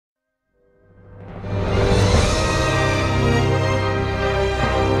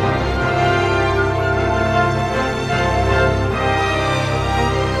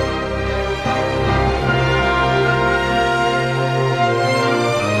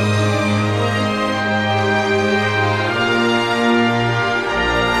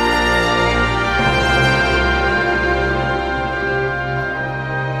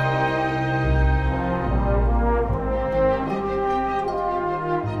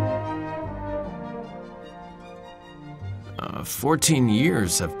14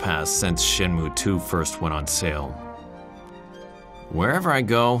 years have passed since Shenmue 2 first went on sale. Wherever I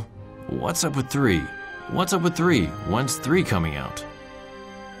go, what's up with 3? What's up with 3? When's 3 coming out?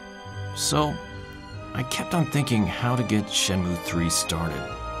 So, I kept on thinking how to get Shenmue 3 started.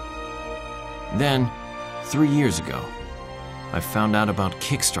 Then, 3 years ago, I found out about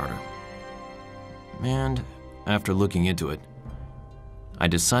Kickstarter. And after looking into it, I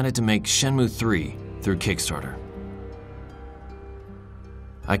decided to make Shenmue 3 through Kickstarter.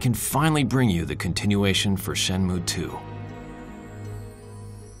 I can finally bring you the continuation for Shenmue 2.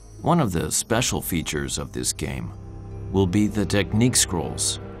 One of the special features of this game will be the technique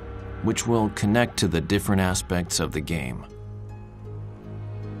scrolls, which will connect to the different aspects of the game.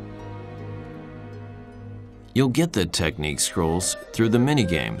 You'll get the technique scrolls through the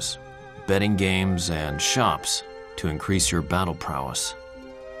minigames, betting games, and shops to increase your battle prowess.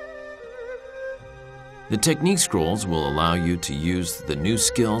 The technique scrolls will allow you to use the new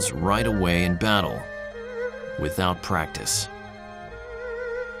skills right away in battle, without practice,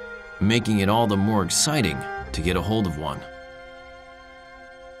 making it all the more exciting to get a hold of one.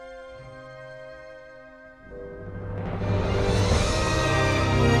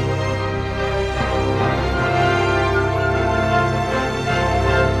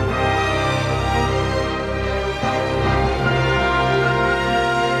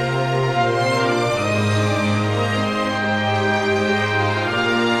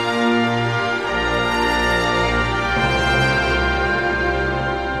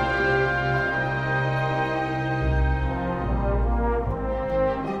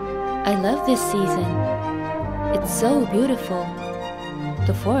 I love this season. It's so beautiful.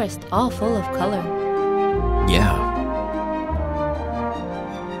 The forest all full of color. Yeah.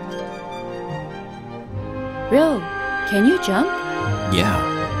 Ryo, can you jump? Yeah.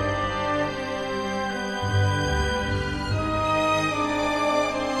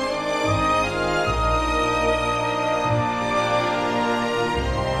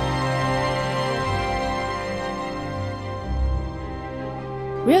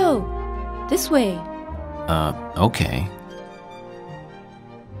 Ryo, this way. Okay.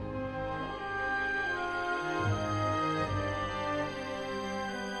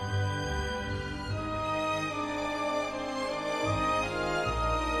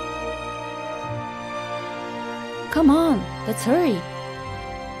 Come on, let's hurry.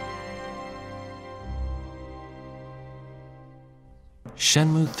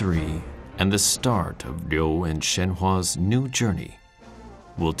 Shenmue 3 and the start of Ryo and Shenhua's new journey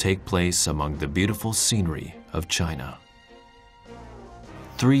will take place among the beautiful scenery of China.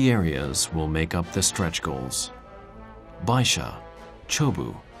 3 areas will make up the stretch goals: Baisha,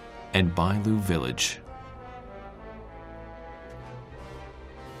 Chobu, and Bailu Village.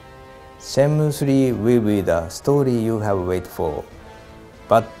 Shenmue 3 will be the story you have waited for,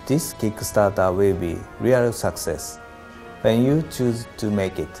 but this Kickstarter will be real success when you choose to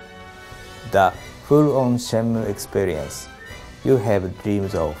make it. The full-on Shenmue experience you have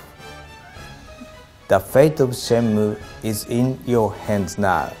dreamed of. The fate of Shenmue is in your hands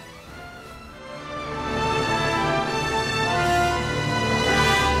now.